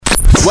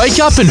Wake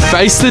up and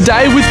face the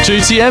day with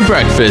 2TM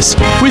Breakfast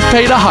with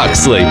Peter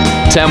Huxley.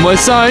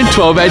 Tamworth Zone,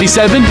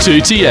 1287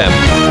 2TM.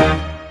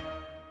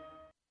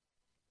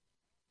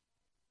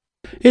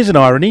 Here's an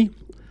irony.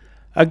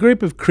 A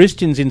group of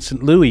Christians in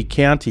St. Louis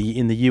County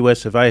in the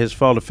US of A has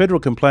filed a federal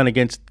complaint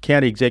against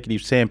County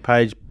Executive Sam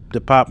Page,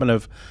 Department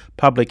of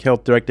Public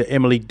Health Director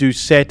Emily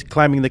Doucette,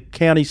 claiming the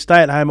county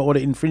stay-at-home order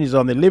infringes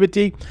on their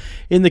liberty.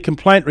 In the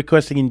complaint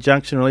requesting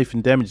injunction relief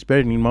and damages,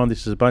 bearing in mind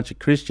this is a bunch of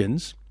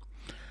Christians,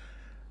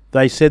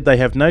 they said they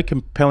have no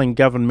compelling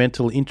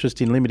governmental interest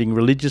in limiting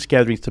religious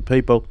gatherings to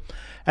people,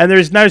 and there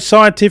is no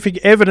scientific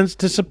evidence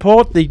to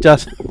support the to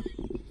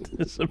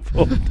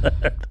support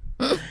that.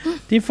 Do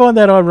you find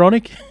that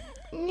ironic?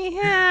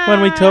 Yeah.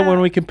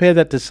 When we compare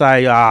that to,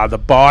 say, the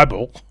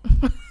Bible.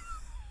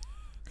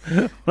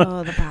 The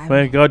Bible.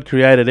 Where God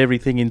created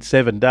everything in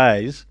 7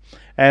 days.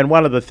 And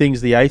one of the things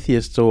the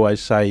atheists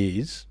always say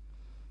is,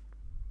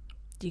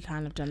 you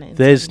can't have done it.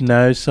 There's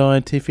no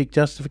scientific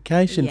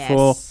justification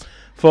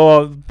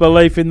for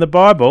belief in the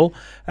Bible.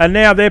 And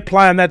now they're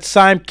playing that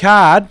same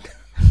card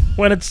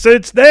when it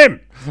suits them.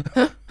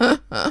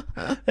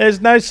 There's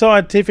no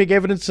scientific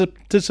evidence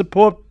to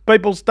support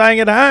people staying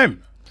at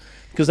home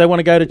because they want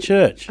to go to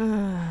church,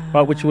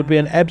 right? Which would be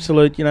an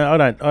absolute, I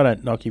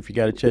don't knock you if you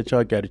go to church.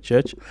 I go to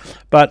church,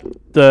 but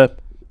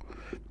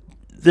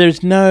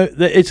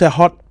it's a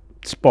hot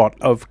spot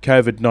of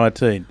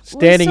COVID-19.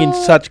 Standing in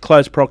such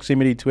close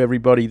proximity to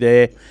everybody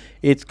there,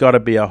 it's got to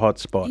be a hot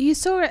spot. You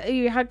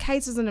had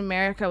cases in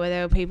America where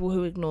there were people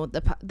who ignored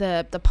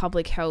the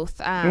public health.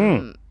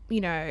 Well,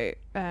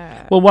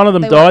 one of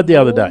them died the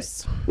other day.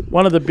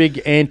 One of the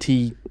big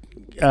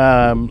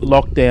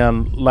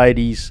anti-lockdown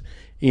ladies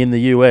in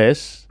the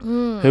US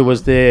who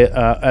was there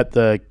at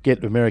the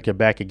Get America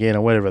Back Again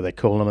or whatever they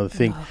call another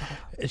thing.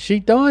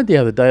 She died the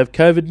other day of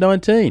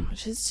COVID-19.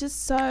 Which is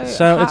just so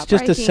it's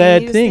just a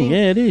sad thing.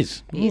 Yeah, it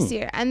is.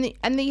 And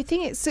the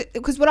thing is,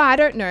 because what I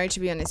don't know, to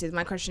be honest, is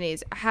my question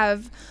is,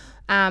 have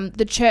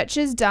the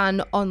churches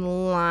done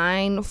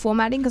online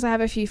formatting? Because I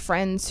have a few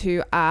friends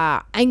who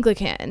are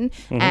Anglican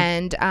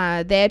and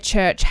their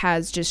church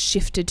has just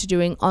shifted to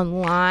doing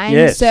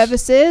online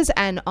services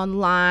and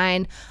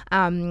online,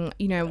 one of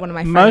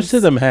my friends. Most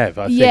of them have,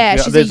 I think. Yeah,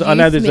 I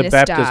know there's a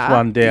Baptist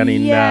one down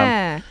in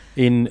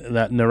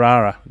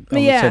Narara on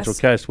the Central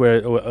Coast where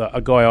a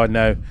guy I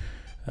know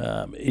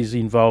is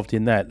involved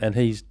in that, and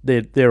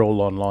they're all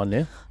online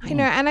now. I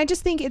know, and I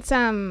just think it's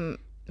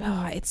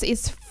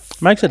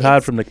makes it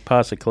hard for them to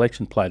pass a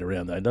collection plate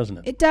around, though, doesn't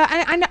it? It does,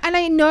 and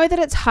I know that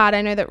it's hard.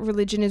 I know that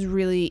religion is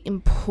really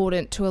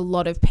important to a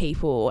lot of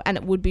people, and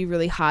it would be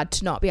really hard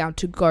to not be able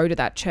to go to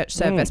that church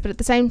service. But at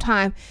the same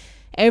time,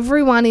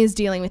 everyone is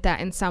dealing with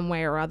that in some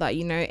way or other.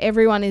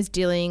 Everyone is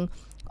dealing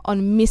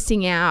on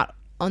missing out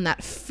on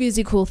that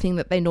physical thing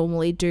that they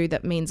normally do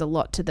that means a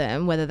lot to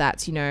them, whether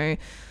that's,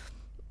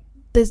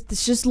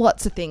 there's just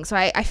lots of things. So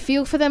I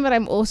feel for them, but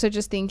I'm also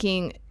just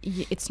thinking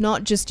it's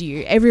not just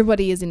you.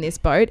 Everybody is in this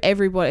boat.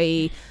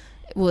 Everybody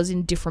was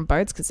in different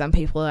boats because some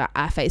people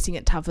are facing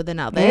it tougher than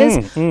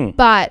others.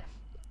 But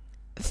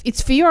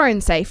it's for your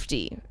own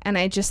safety. And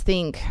I just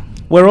think...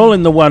 We're all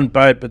in the one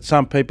boat, but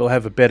some people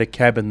have a better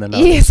cabin than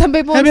others. Yeah, some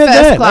people in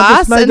first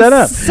class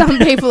and some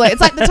people...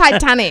 It's like the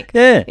Titanic.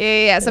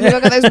 Yeah. Some people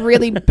got those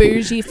really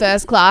bougie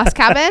first class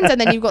cabins,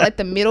 and then you've got like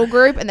the middle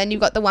group, and then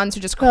you've got the ones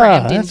who just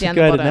crammed in down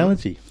the bottom.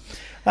 That's a great analogy.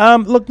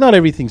 Look, not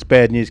everything's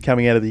bad news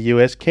coming out of the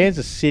US.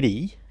 Kansas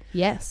City,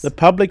 yes, the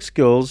public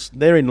schools,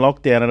 they're in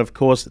lockdown, and of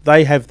course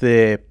they have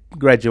their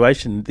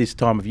graduation this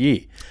time of year.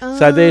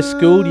 So their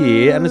school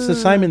year, and it's the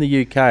same in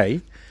the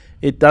UK,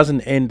 it doesn't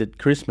end at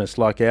Christmas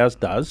like ours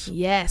does.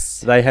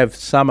 Yes. They have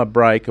summer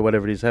break or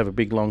whatever it is, have a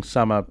big long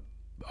summer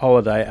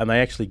holiday, and they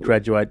actually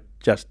graduate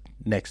just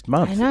next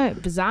month. I know,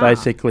 bizarre.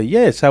 Basically,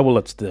 yeah. So,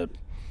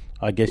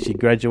 I guess you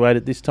graduate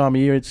at this time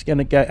of year, it's going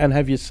to go and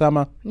have your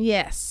summer.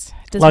 Yes.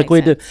 Like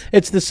we do.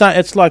 It's the same.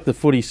 It's like the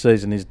footy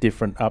season is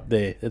different up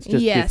there. It's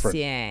just different.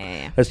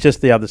 Yeah. It's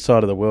just the other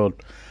side of the world.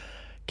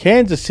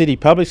 Kansas City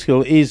Public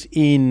School is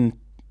in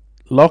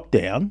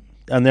lockdown,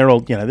 and they're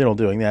all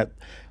doing that.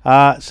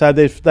 So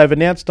they've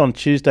announced on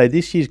Tuesday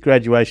this year's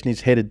graduation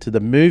is headed to the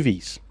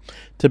movies.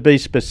 To be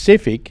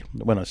specific,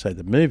 when I say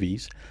the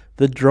movies,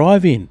 the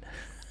drive-in.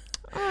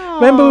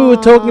 Remember we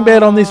were talking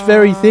about on this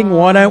very thing,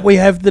 why don't we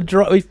have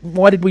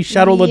why did we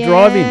shut all the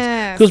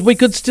drive-ins? Because we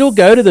could still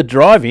go to the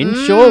drive-in,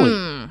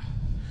 surely.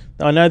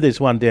 I know there's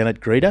one down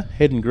at Greta,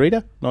 Head and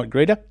Greta, not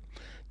Greta.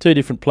 2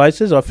 different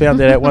places. I found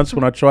that out once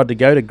when I tried to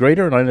go to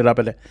Greta, and I ended up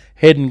at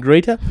Head and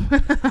Greta.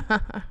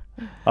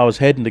 I was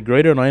heading to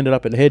Greta, and I ended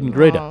up at Head and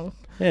Greta. Oh.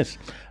 Yes.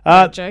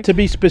 To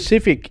be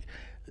specific,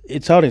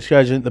 it's holding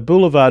excursion at the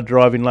Boulevard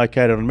Drive-In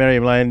located on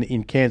Merriam Lane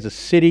in Kansas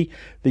City.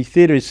 The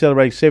theatre is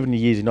celebrating 70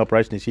 years in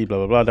operation this year, blah,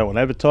 blah, blah. I don't want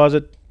to advertise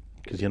it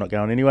because you're not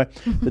going anyway.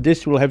 The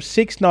district will have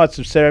 6 nights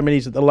of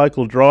ceremonies at the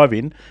local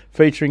drive-in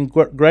featuring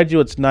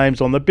graduates'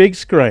 names on the big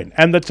screen.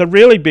 And that's a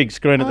really big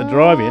screen at the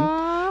drive-in.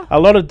 A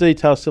lot of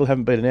details still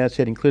haven't been announced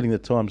yet, including the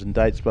times and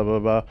dates, blah, blah,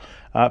 blah.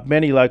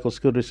 Many local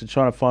school districts are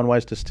trying to find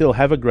ways to still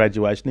have a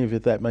graduation, even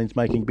if that means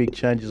making big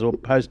changes or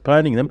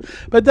postponing them.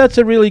 But that's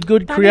a really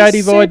good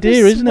creative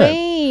idea, isn't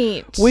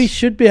it? We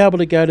should be able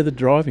to go to the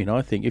drive-in,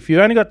 I think. If you've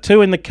only got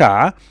two in the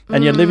car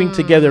and you're living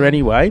together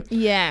anyway,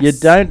 yes. you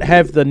don't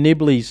have the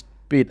nibblies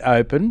bit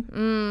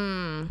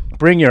open.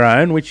 Bring your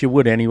own, which you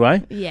would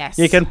anyway. Yes.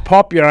 You can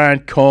pop your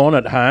own corn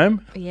at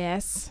home.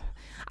 Yes.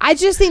 I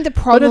just think the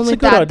problem with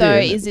that, though,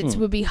 idea, is it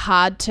would be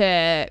hard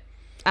to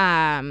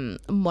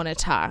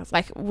monitor.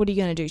 Like, what are you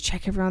going to do?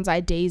 Check everyone's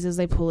IDs as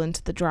they pull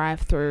into the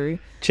drive-through?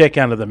 Check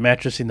under the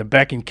mattress in the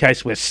back in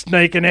case we're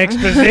sneaking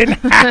extras in.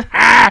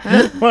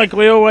 Like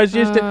we always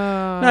used to.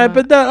 No,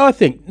 but I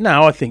think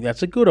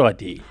that's a good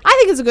idea. I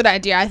think it's a good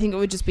idea. I think it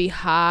would just be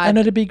hard. And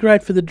it'd be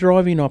great for the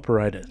driving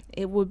operator.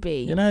 It would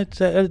be. You know,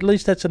 at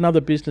least that's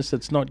another business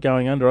that's not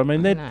going under. I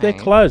mean, they're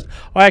closed.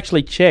 I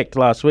actually checked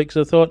last week,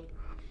 so I thought,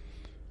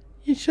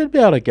 you should be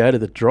able to go to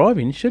the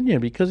drive-in, shouldn't you?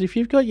 Because if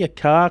you've got your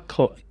car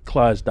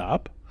closed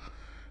up,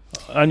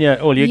 and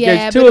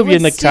there's two of you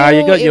in the car,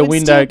 you got your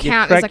window, you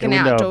crack as like the an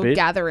window outdoor a bit.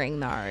 gathering,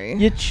 though.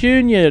 You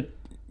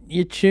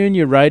tune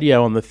your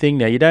radio on the thing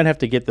now. You don't have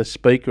to get the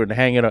speaker and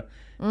hang it up.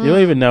 You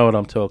even know what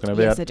I'm talking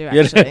about. Yes, I do,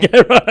 actually.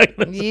 Yeah, right.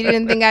 You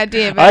didn't think I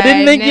did, but I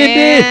didn't think you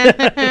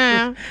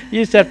did. You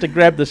used to have to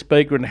grab the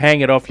speaker and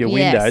hang it off your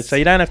window, so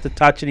you don't have to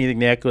touch anything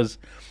now because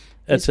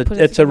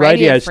it's a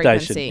radio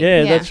station.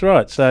 Yeah, that's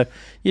right. So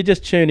you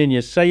just tune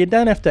in so you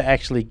don't have to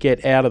actually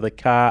get out of the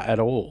car at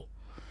all.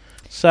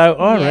 So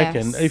I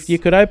reckon if you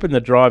could open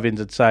the drive-ins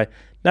and say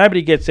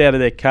nobody gets out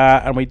of their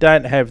car and we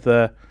don't have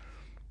the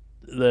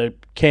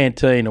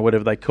canteen or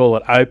whatever they call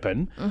it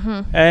open,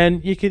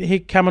 and you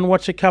could come and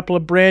watch a couple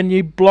of brand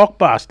new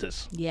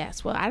blockbusters.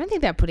 Yes, well, I don't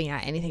think they're putting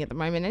out anything at the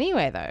moment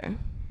anyway, though.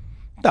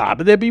 Nah,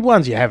 but there'd be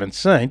ones you haven't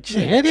seen.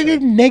 Gee, they're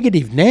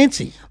negative,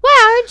 Nancy.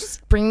 Well,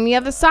 just bring the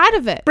other side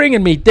of it.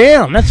 Bringing me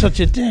down. That's what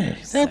you do.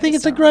 I think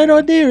it's a great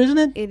idea, isn't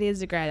it? It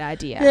is a great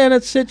idea. Yeah, and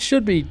it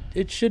should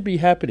be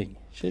happening.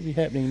 Should be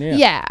happening now.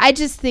 Yeah, I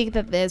just think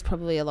that there's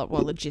probably a lot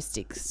more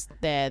logistics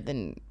there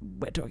than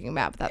we're talking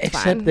about, but that's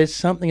fine. Except there's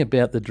something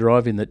about the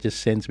drive-in that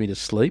just sends me to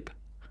sleep.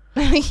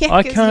 Yeah,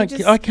 I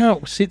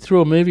can't sit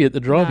through a movie at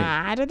the drive-in.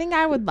 Nah, I don't think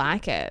I would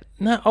like it.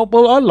 No,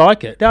 well, I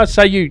like it. Now,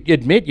 so you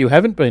admit you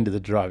haven't been to the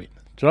drive-in.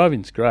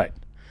 Drive-in's great.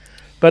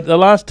 But the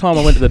last time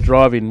I went to the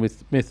drive-in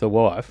with the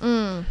wife,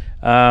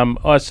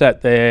 I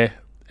sat there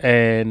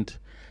and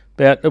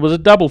it was a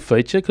double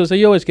feature because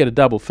you always get a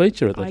double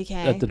feature at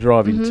the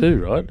drive-in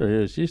too, right? It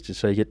was used to,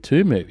 so you get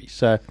two movies.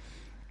 So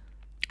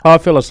I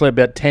fell asleep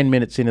about 10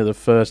 minutes into the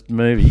first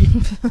movie,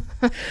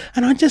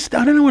 and I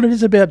don't know what it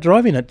is about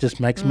driving. It just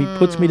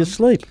puts me to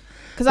sleep.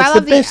 Because I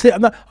love the best.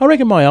 I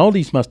reckon my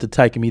oldies must have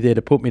taken me there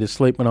to put me to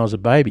sleep when I was a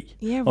baby,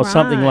 or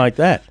something like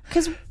that.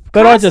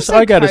 But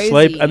I go to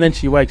sleep, and then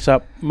she wakes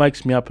up,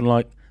 makes me up, and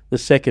like the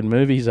second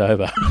movie's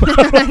over.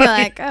 You're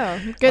like, oh,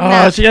 good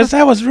night. She goes,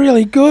 that was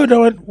really good. I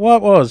went,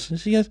 what was? And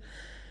she goes,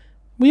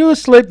 were you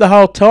asleep the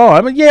whole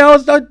time? And yeah, I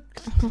was.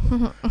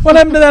 What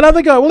happened to that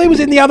other guy? Well, he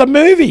was in the other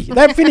movie.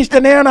 That finished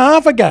an hour and a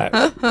half ago.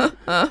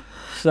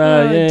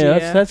 So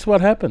that's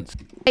what happens.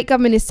 State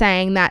government is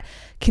saying that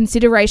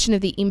consideration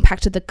of the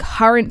impact of the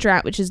current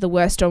drought, which is the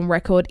worst on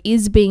record,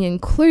 is being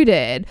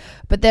included.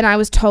 But then I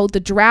was told the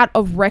drought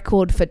of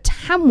record for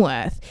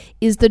Tamworth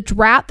is the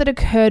drought that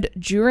occurred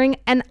during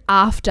and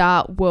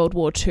after World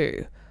War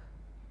II.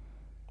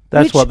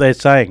 That's what they're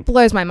saying.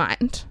 Blows my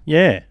mind.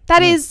 Yeah.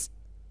 That is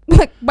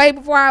like way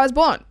before I was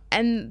born.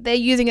 And they're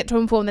using it to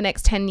inform the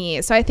next 10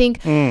 years. So I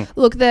think,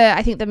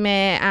 I think the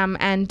mayor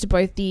and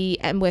both the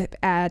Tamworth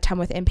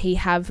MP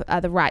have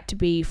the right to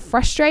be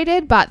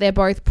frustrated, but they're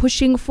both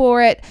pushing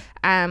for it.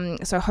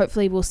 So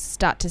hopefully we'll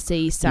start to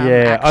see some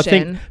action. I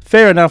think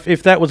fair enough.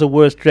 If that was a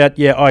worse drought,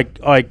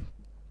 I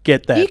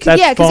get that.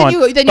 That's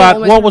fine. But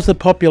what was the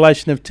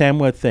population of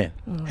Tamworth then?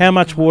 How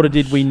much water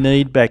did we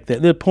need back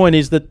then? The point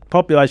is the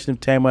population of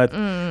Tamworth,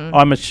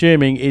 I'm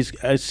assuming, is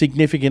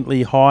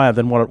significantly higher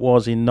than what it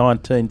was in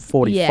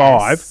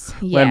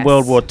 1945 when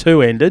World War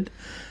II ended.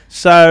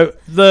 So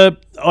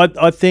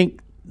I think,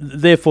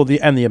 therefore, the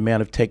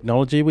amount of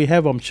technology we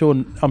have, I'm sure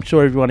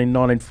everyone in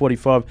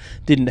 1945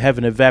 didn't have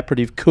an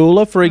evaporative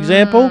cooler, for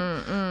example.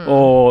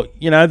 Or,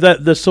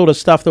 the sort of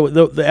stuff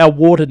that our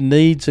water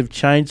needs have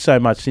changed so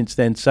much since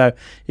then. So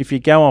if you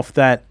go off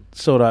that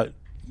sort of,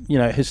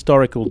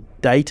 historical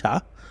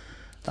data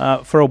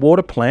for a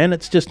water plan,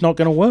 it's just not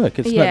going to work.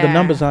 The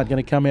numbers aren't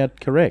going to come out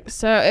correct.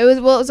 So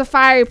it was a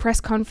fiery press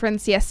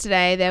conference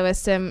yesterday. There was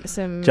some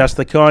just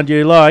the kind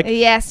you like.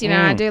 Yes,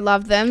 I do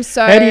love them.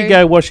 So how do you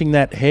go washing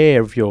that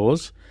hair of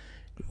yours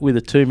with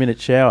a 2-minute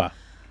shower?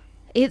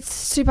 It's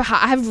super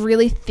hard. I have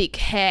really thick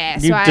hair.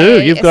 You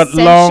do. You've got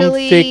long,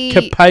 thick,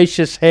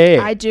 capacious hair.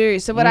 I do.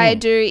 So what I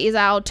do is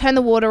I'll turn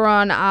the water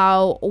on,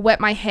 I'll wet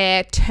my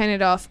hair, turn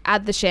it off,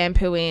 add the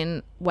shampoo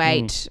in,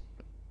 wait,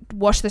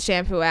 wash the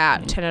shampoo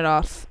out, turn it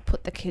off,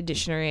 put the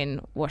conditioner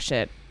in, wash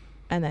it,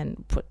 and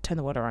then turn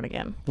the water on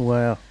again.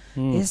 Wow.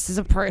 This is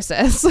a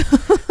process.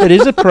 It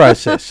is a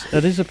process.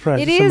 It is a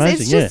process. It is.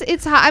 Amazing, It's just,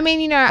 it's hard. I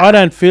mean, I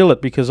don't feel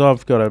it because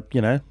I've got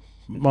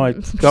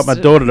my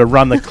daughter to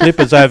run the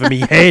clippers over me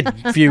head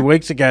a few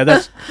weeks ago.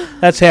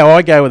 That's how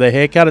I go with a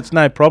haircut. It's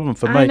no problem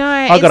for me. know,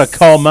 I got a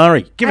Cole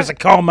Murray. Give us a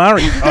Cole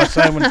Murray. I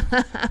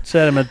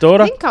say to my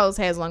daughter. I think Cole's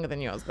hair's longer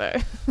than yours though.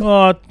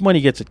 Oh, when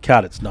he gets it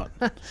cut, it's not.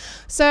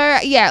 So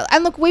yeah,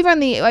 and look, I've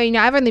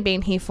only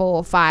been here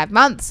for 5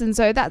 months, and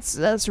so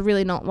that's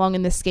really not long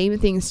in the scheme of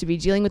things to be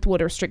dealing with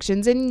water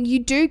restrictions, and you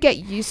do get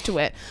used to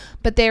it.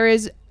 But there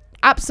is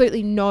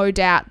absolutely no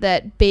doubt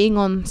that being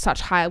on such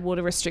high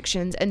water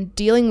restrictions and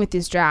dealing with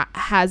this drought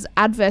has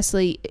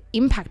adversely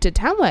impacted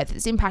Tamworth.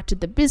 It's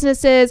impacted the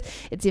businesses,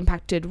 it's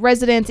impacted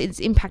residents, it's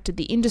impacted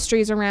the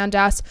industries around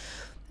us.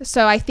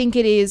 So I think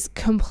it is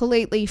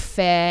completely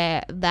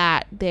fair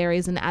that there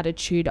is an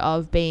attitude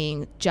of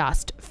being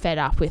just fed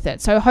up with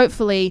it. So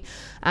hopefully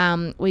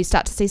we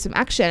start to see some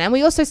action, and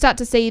we also start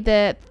to see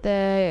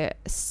the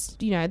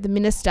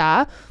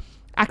minister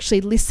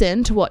actually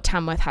listen to what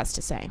Tamworth has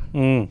to say.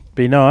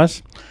 Be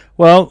nice.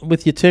 Well,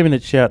 with your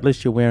 2-minute show, at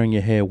least you're wearing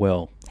your hair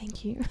well.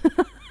 Thank you.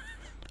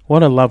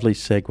 What a lovely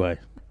segue.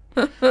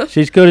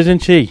 She's good, isn't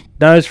she?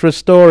 Nose for a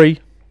story.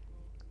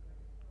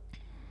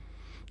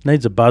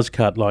 Needs a buzz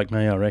cut like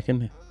me, I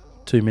reckon.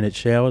 2-minute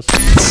showers.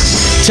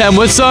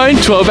 Tamworth Zone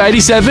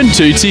 1287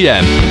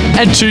 2TM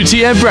and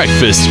 2TM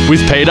Breakfast with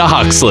Peter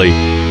Huxley.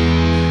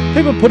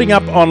 People putting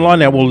up online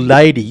now, well,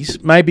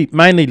 ladies,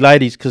 mainly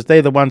ladies, because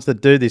they're the ones that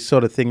do this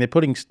sort of thing. They're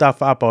putting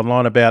stuff up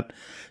online about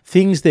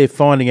things they're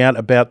finding out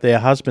about their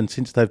husband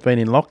since they've been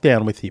in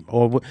lockdown with him,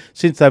 or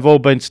since they've all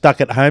been stuck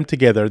at home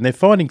together. And they're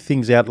finding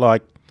things out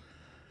like,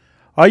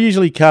 I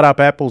usually cut up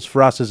apples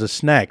for us as a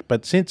snack,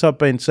 but since I've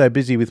been so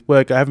busy with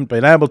work, I haven't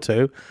been able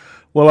to.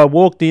 Well, I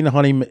walked in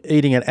on him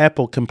eating an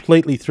apple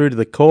completely through to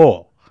the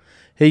core.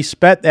 He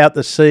spat out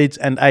the seeds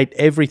and ate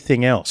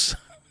everything else.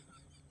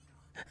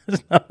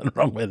 There's nothing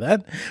wrong with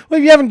that. Well,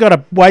 if you haven't got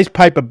a waste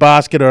paper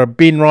basket or a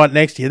bin right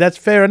next to you, that's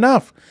fair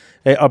enough.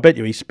 I bet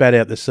you he spat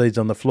out the seeds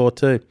on the floor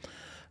too.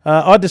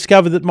 I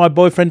discovered that my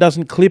boyfriend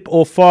doesn't clip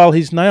or file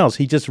his nails.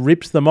 He just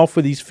rips them off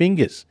with his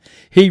fingers.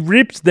 He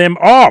rips them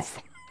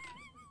off!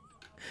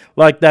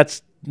 Like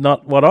that's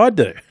not what I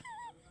do.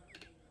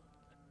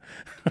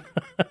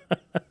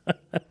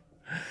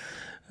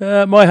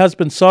 My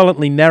husband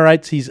silently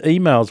narrates his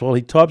emails while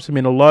he types them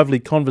in a lively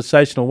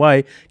conversational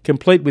way,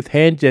 complete with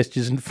hand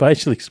gestures and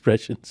facial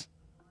expressions.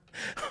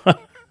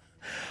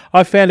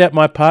 I found out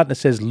my partner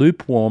says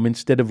lukewarm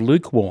instead of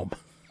lukewarm.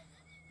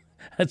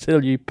 That's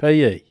Lupe.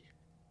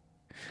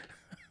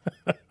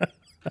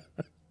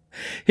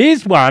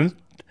 Here's one.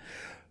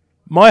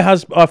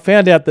 I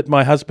found out that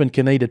my husband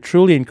can eat a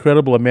truly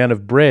incredible amount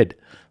of bread.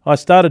 I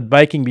started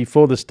baking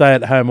before the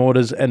stay-at-home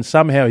orders, and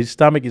somehow his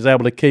stomach is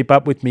able to keep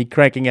up with me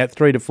cranking out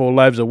 3 to 4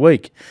 loaves a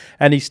week,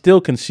 and he's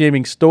still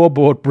consuming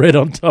store-bought bread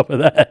on top of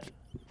that.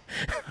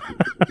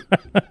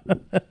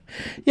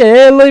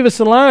 Yeah, leave us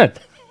alone.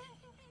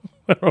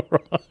 We're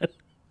all right.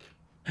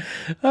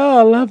 Oh,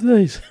 I love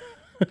these.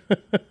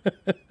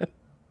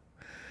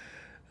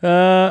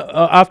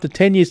 After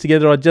 10 years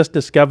together, I just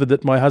discovered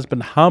that my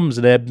husband hums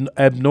an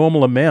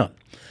abnormal amount.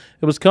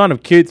 It was kind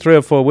of cute 3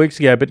 or 4 weeks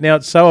ago, but now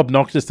it's so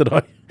obnoxious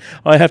that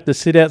I have to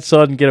sit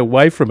outside and get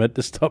away from it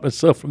to stop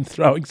myself from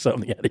throwing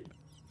something at him.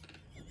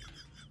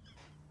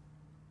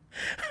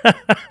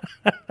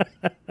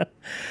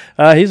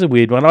 Here's a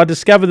weird one. I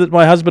discovered that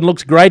my husband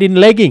looks great in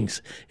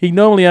leggings. He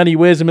normally only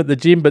wears them at the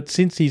gym, but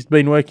since he's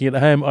been working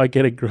at home, I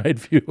get a great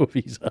view of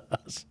his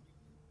ass.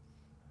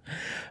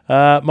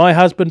 My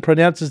husband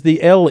pronounces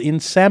the L in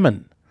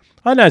salmon.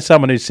 I know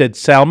someone who said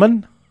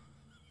salmon.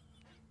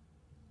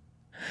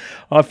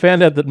 I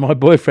found out that my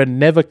boyfriend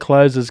never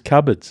closes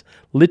cupboards.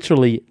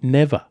 Literally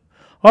never.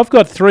 I've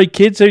got 3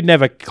 kids who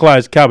never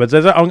close cupboards,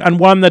 and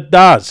one that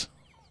does.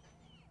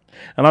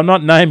 And I'm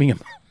not naming them.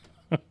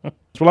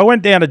 Well, I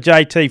went down to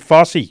JT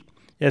Fossey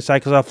yesterday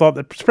because I thought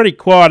it's pretty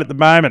quiet at the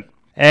moment.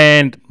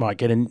 And might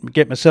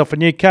get myself a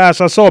new car.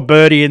 So I saw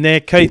Bertie in there.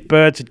 Keith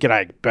Bird said,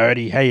 "G'day,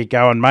 Bertie. How you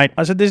going, mate?"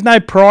 I said, "There's no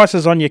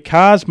prices on your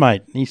cars,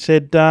 mate." And he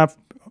said,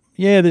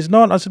 "Yeah, there's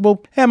not." I said,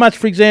 "Well, how much,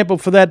 for example,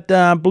 for that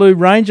blue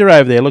Ranger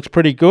over there? Looks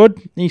pretty good."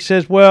 And he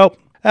says, "Well,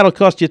 that'll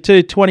cost you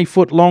 2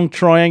 20-foot long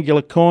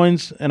triangular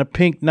coins and a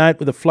pink note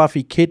with a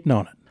fluffy kitten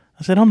on it."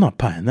 I said, "I'm not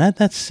paying that.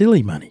 That's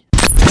silly money."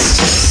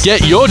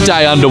 Get your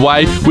day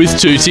underway with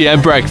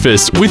 2TM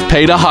Breakfast with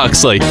Peter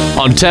Huxley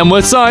on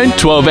Tamworth Zone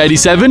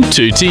 1287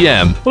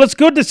 2TM. Well, it's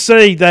good to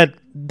see that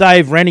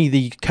Dave Rennie,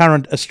 the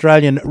current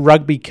Australian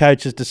rugby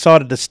coach, has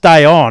decided to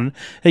stay on.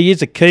 He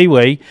is a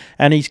Kiwi,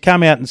 and he's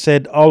come out and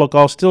said, "Oh, look,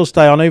 I'll still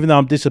stay on, even though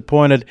I'm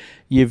disappointed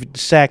you've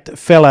sacked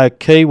fellow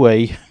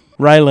Kiwi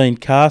Raylene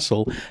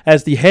Castle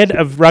as the head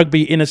of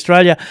rugby in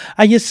Australia.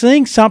 Are you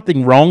seeing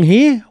something wrong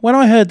here?" When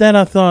I heard that,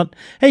 I thought,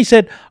 he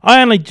said,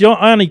 I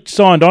only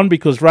signed on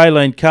because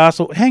Raylene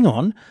Castle. Hang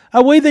on,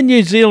 are we the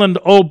New Zealand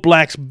All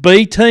Blacks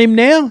B team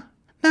now?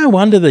 No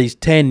wonder these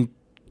 10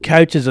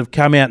 coaches have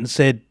come out and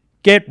said,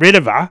 "Get rid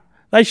of her."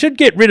 They should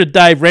get rid of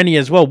Dave Rennie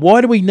as well.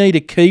 Why do we need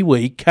a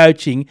Kiwi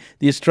coaching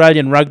the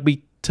Australian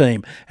rugby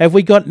team? Have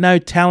we got no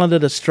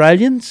talented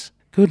Australians?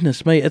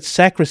 Goodness me, it's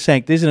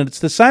sacrosanct, isn't it? It's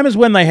the same as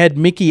when they had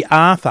Mickey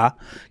Arthur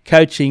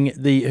coaching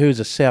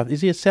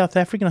is he a South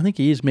African? I think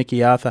he is,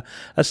 Mickey Arthur,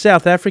 a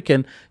South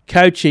African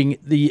coaching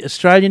the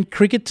Australian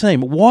cricket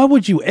team. Why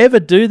would you ever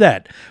do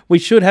that? We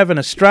should have an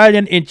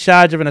Australian in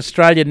charge of an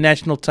Australian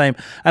national team,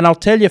 and I'll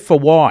tell you for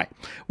why.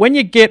 When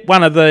you get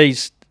one of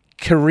these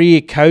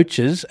career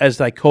coaches, as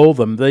they call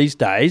them these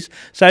days,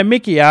 so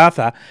Mickey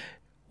Arthur,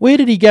 where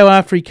did he go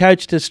after he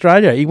coached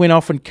Australia? He went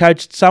off and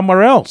coached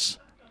somewhere else.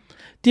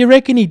 Do you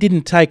reckon he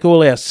didn't take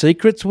all our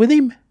secrets with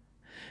him?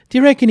 Do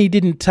you reckon he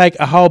didn't take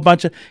a whole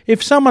bunch of...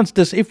 If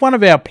one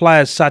of our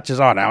players, such as,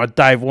 I don't know,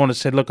 Dave Warner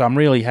said, look, I'm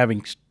really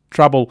having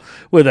trouble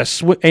with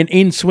an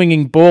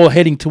in-swinging ball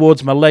heading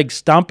towards my leg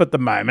stump at the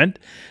moment,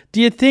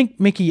 do you think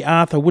Mickey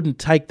Arthur wouldn't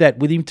take that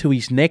with him to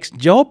his next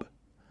job?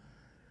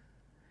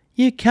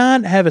 You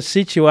can't have a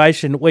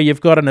situation where you've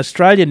got an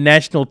Australian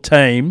national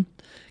team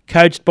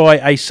coached by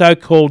a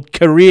so-called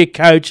career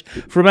coach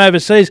from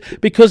overseas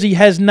because he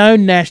has no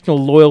national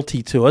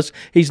loyalty to us.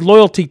 He's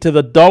loyalty to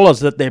the dollars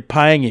that they're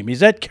paying him.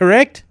 Is that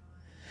correct?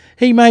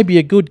 He may be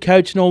a good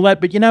coach and all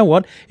that, but you know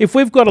what? If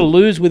we've got to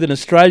lose with an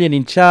Australian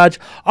in charge,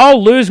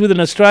 I'll lose with an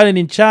Australian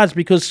in charge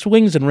because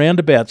swings and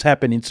roundabouts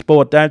happen in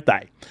sport, don't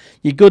they?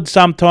 You're good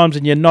sometimes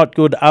and you're not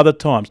good other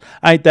times.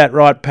 Ain't that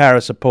right,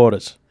 Para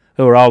supporters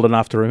who are old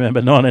enough to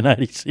remember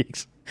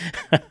 1986?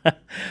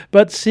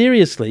 But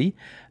seriously,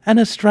 an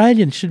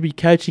Australian should be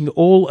coaching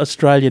all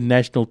Australian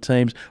national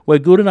teams. We're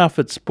good enough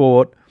at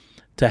sport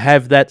to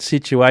have that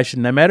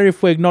situation. No matter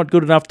if we're not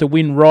good enough to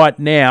win right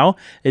now,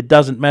 it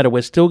doesn't matter.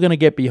 We're still going to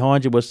get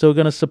behind you. We're still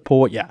going to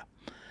support you.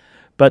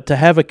 But to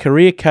have a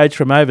career coach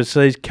from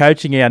overseas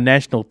coaching our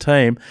national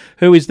team,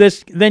 who is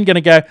this then going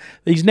to go,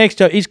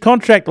 his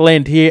contract will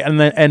end here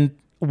and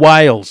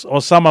Wales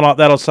or someone like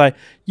that will say,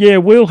 yeah,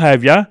 we'll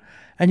have you.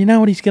 And you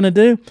know what he's going to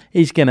do?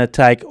 He's going to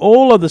take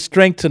all of the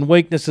strengths and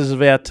weaknesses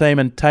of our team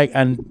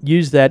and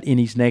use that in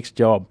his next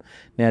job.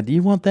 Now, do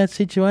you want that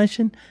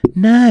situation?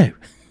 No.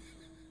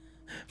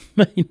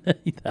 Me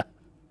neither.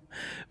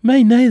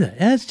 Me neither.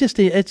 It's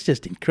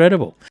just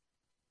incredible.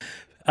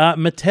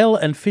 Mattel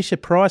and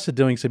Fisher-Price are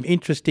doing some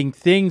interesting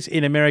things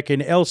in America.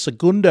 In El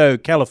Segundo,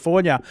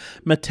 California,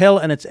 Mattel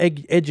and its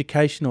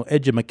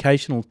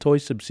educational toy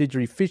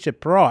subsidiary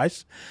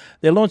Fisher-Price,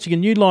 they're launching a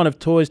new line of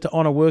toys to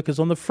honour workers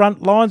on the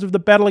front lines of the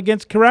battle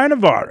against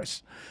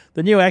coronavirus.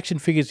 The new action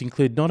figures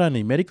include not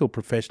only medical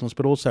professionals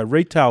but also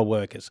retail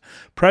workers.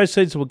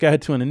 Proceeds will go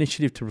to an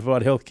initiative to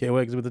provide healthcare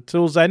workers with the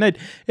tools they need.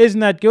 Isn't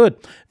that good?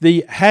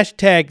 The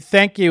hashtag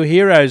Thank You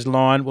Heroes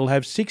line will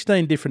have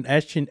 16 different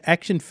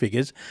action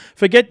figures.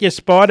 Forget your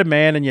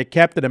Spider-Man and your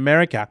Captain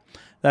America.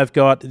 They've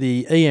got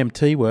the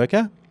EMT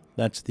worker.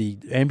 That's the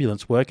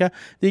ambulance worker.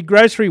 The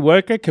grocery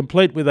worker,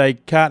 complete with a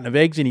carton of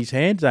eggs in his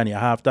hands, only a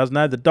half dozen.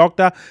 The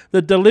doctor,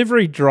 the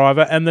delivery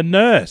driver, and the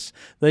nurse.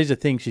 These are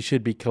things you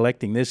should be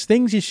collecting. There's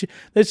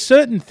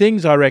certain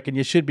things I reckon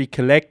you should be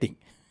collecting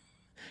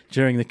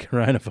during the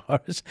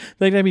coronavirus.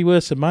 They're going to be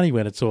worth some money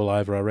when it's all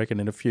over, I reckon,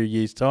 in a few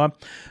years' time.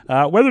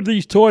 Whether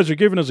these toys are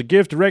given as a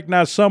gift to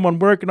recognise someone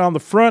working on the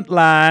front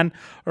line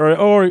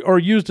or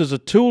used as a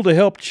tool to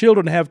help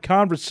children have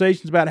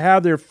conversations about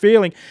how they're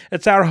feeling,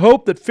 it's our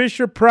hope that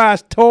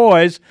Fisher-Price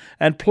toys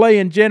and play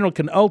in general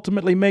can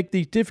ultimately make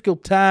these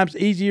difficult times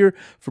easier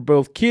for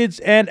both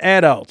kids and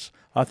adults.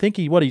 I think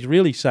what he's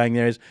really saying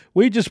there is,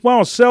 we just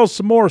want to sell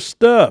some more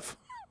stuff.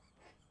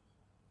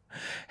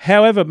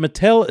 However,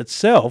 Mattel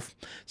itself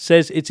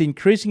says it's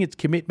increasing its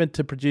commitment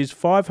to produce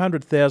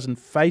 500,000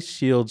 face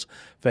shields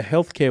for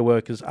healthcare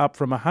workers, up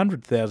from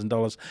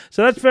 $100,000.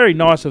 So that's very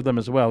nice of them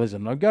as well,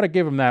 isn't it? I've got to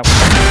give them that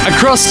one.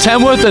 Across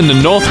Tamworth and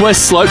the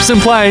Northwest Slopes and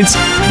Plains,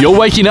 you're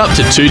waking up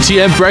to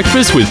 2TM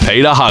Breakfast with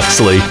Peter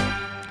Huxley.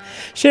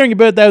 Sharing your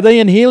birthday with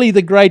Ian Healy,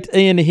 the great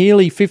Ian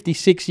Healy,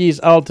 56 years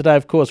old today,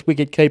 of course,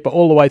 wicketkeeper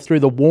all the way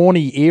through the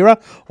Warney era,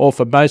 or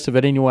for most of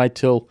it anyway,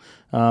 till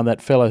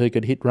that fellow who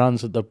could hit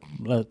runs at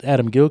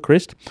Adam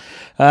Gilchrist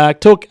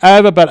took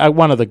over, but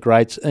one of the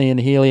greats, Ian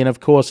Healy, and of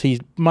course he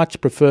much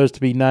prefers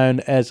to be known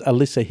as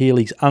Alyssa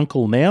Healy's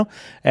uncle now,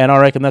 and I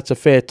reckon that's a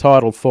fair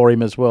title for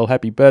him as well.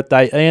 Happy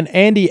birthday, Ian.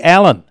 Andy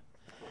Allen,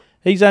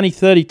 he's only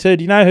 32.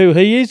 Do you know who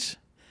he is?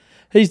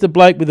 He's the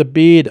bloke with a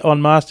beard on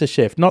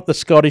MasterChef, not the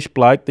Scottish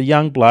bloke, the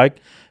young bloke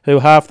who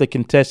half the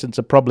contestants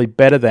are probably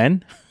better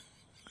than.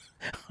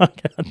 I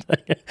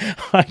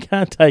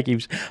can't take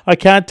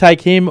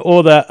him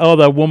or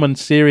the woman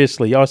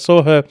seriously. I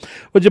saw her.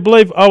 Would you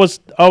believe I was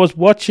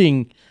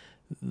watching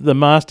the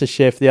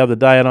MasterChef the other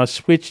day, and I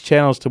switched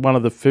channels to one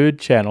of the food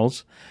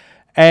channels,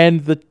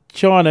 and the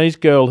Chinese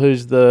girl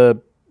who's the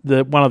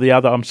one of the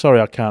other. I'm sorry,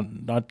 I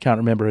can't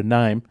remember her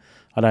name.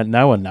 I don't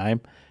know her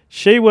name.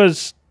 She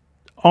was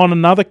on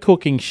another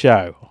cooking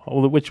show,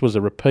 which was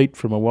a repeat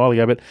from a while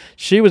ago, but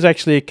she was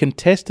actually a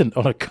contestant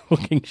on a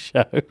cooking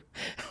show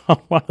on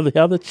one of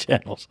the other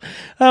channels.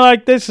 And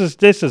like, this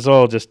is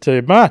all just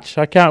too much.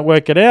 I can't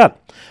work it out.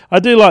 I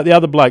do like the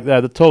other bloke,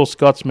 though, the tall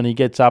Scotsman. He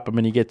gets up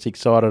and he gets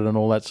excited and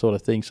all that sort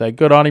of thing. So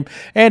good on him.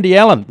 Andy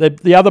Allen,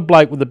 the other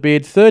bloke with the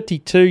beard,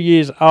 32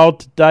 years old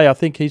today. I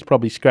think he's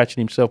probably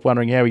scratching himself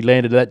wondering how he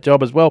landed that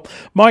job as well.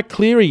 Mike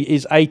Cleary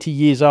is 80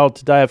 years old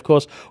today, of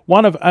course.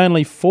 One of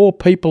only 4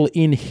 people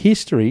in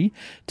history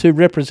to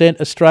represent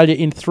Australia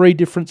in 3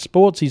 different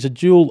sports. He's a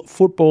dual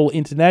football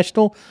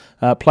international.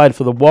 Played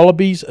for the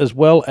Wallabies as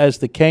well as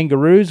the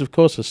Kangaroos, of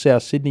course, a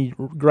South Sydney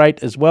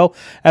great as well,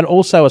 and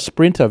also a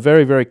sprinter,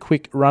 very, very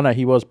quick runner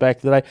he was back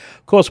today.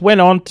 Of course, went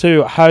on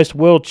to host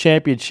World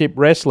Championship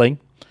Wrestling,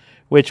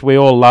 which we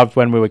all loved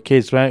when we were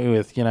kids, weren't we,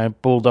 with,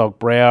 Bulldog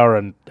Brower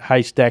and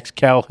Haystacks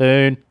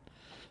Calhoun,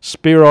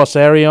 Spiros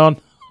Arion,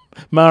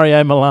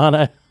 Mario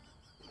Milano.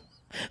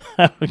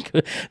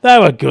 They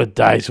were good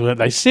days, weren't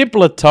they?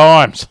 Simpler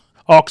times.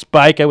 Ox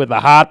Baker with the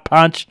heart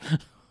punch.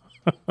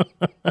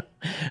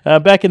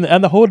 Back in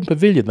the Hordern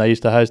Pavilion, they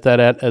used to host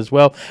that out as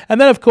well. And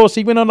then, of course,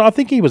 he went on. I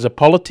think he was a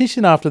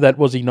politician after that,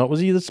 was he not?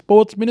 Was he the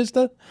sports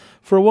minister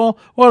for a while?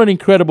 What an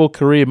incredible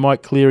career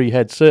Mike Cleary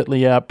had.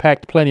 Certainly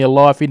packed plenty of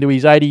life into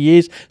his 80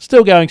 years.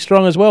 Still going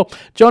strong as well.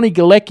 Johnny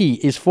Galecki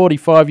is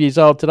 45 years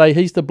old today.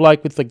 He's the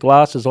bloke with the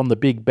glasses on The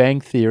Big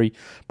Bang Theory.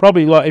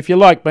 Probably, like, if you're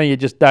like me, you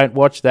just don't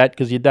watch that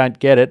because you don't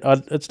get it.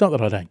 It's not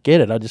that I don't get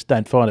it. I just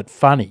don't find it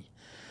funny.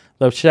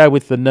 The show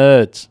with the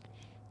nerds.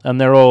 And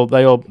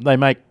they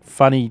make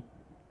funny,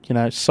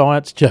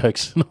 science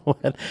jokes and all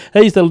that.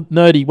 He's the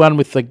nerdy one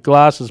with the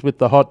glasses with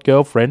the hot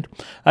girlfriend.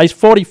 He's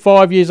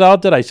 45 years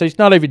old today, so he's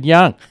not even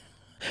young.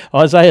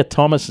 Isaiah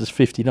Thomas is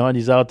 59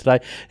 years old today.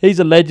 He's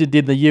a legend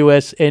in the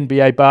US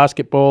NBA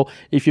basketball.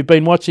 If you've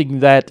been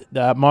watching that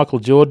Michael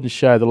Jordan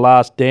show, The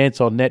Last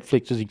Dance on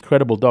Netflix, is an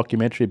incredible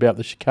documentary about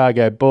the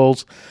Chicago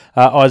Bulls.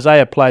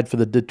 Isaiah played for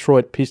the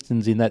Detroit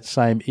Pistons in that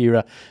same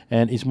era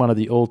and is one of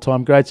the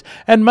all-time greats.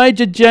 And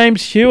Major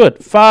James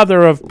Hewitt,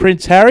 father of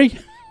Prince Harry.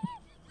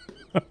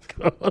 Of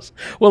course.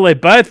 Well, they're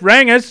both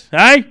rangers,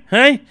 eh?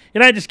 Hey?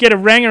 You don't just get a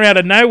ranger out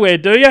of nowhere,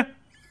 do you?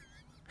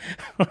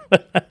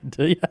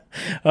 Do you?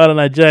 I don't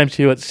know. James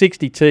Hewitt,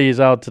 62 years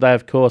old today,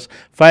 of course,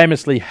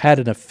 famously had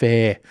an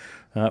affair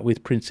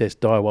with Princess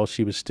Di while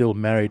she was still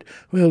married.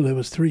 Well, there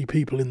was 3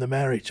 people in the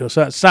marriage or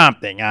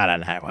something. I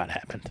don't know what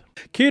happened.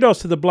 Kudos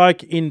to the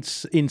bloke in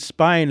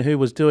Spain who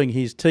was doing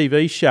his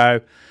TV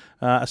show.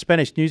 A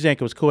Spanish news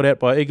anchor was caught out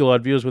by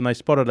eagle-eyed viewers when they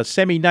spotted a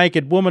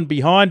semi-naked woman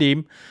behind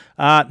him,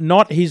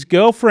 not his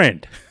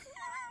girlfriend.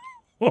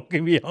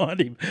 Walking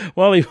behind him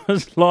while he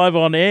was live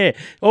on air.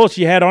 All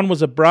she had on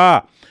was a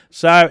bra.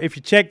 So if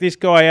you check this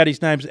guy out,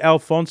 his name's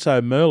Alfonso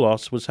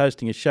Merlos, was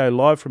hosting a show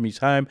live from his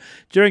home.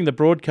 During the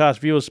broadcast,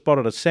 viewers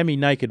spotted a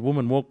semi-naked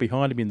woman walk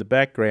behind him in the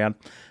background.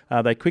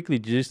 They quickly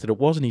deduced that it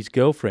wasn't his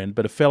girlfriend,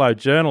 but a fellow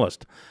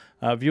journalist.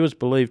 Viewers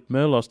believed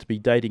Merlos to be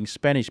dating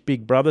Spanish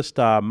Big Brother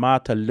star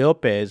Marta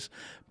Lopez,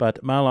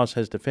 but Merlos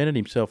has defended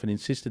himself and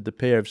insisted the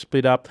pair have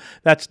split up.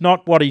 That's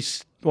not what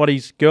his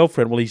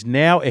girlfriend, well, his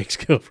now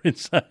ex-girlfriend,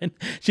 saying.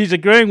 She's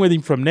agreeing with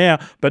him from now,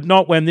 but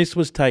not when this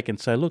was taken.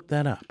 So look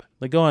that up.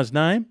 The guy's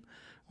name,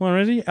 where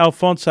is he?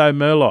 Alfonso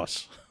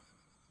Merlos.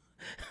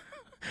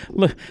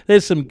 Look,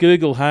 there's some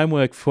Google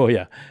homework for you.